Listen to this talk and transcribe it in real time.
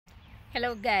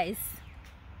Hello guys,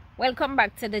 welcome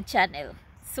back to the channel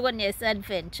Sonia's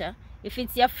Adventure. If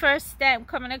it's your first time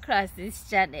coming across this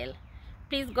channel,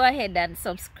 please go ahead and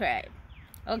subscribe.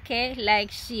 Okay,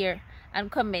 like, share and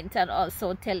comment, and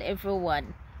also tell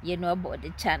everyone you know about the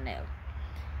channel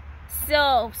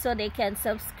so they can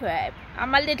subscribe.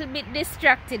 I'm a little bit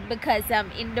distracted because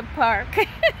I'm in the park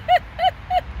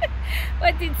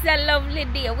but it's a lovely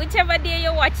day, whichever day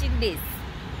you're watching this.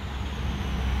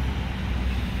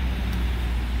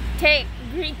 Take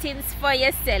greetings for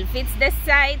yourself. It's the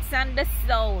sights and the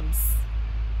sounds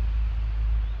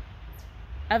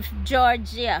of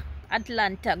Georgia,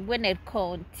 Atlanta, Gwinnett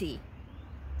County.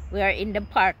 We are in the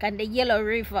park and the Yellow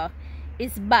River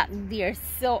is back there,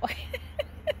 so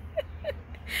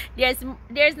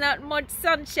there's not much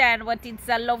sunshine, but it's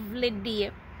a lovely day.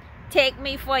 Take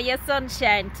me for your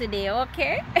sunshine today,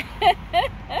 okay?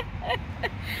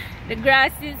 The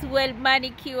grass is well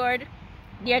manicured.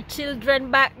 There are children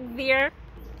back there.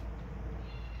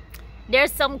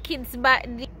 There's some kids back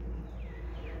there.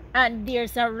 And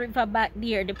there's a river back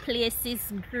there. The place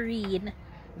is green.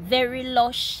 Very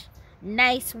lush.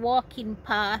 Nice walking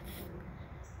path.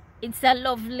 It's a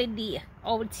lovely day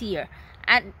out here.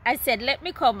 And I said, let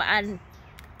me come and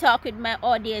talk with my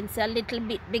audience a little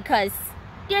bit, because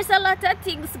there's a lot of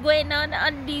things going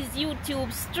on these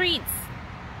YouTube streets.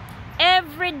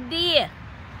 Every day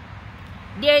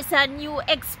there's a new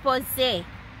expose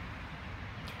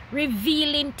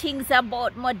revealing things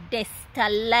about Modesta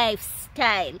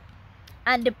lifestyle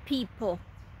and the people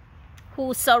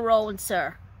who surrounds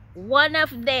her. One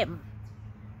of them,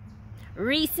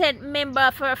 recent member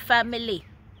of her family,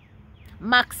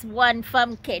 Max One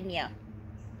from Kenya.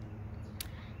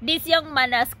 This young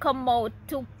man has come out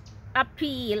to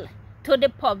appeal to the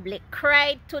public,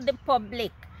 cry to the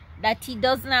public that he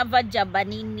doesn't have a job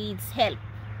and he needs help.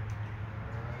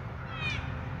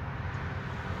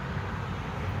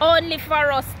 Only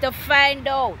for us to find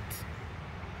out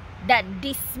that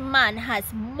this man has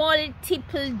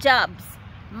multiple jobs.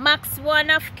 Max One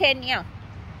of Kenya.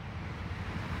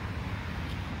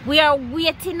 We are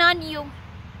waiting on you.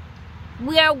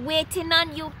 We are waiting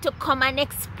on you to come and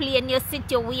explain your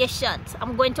situations.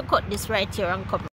 I'm going to cut this right here and come.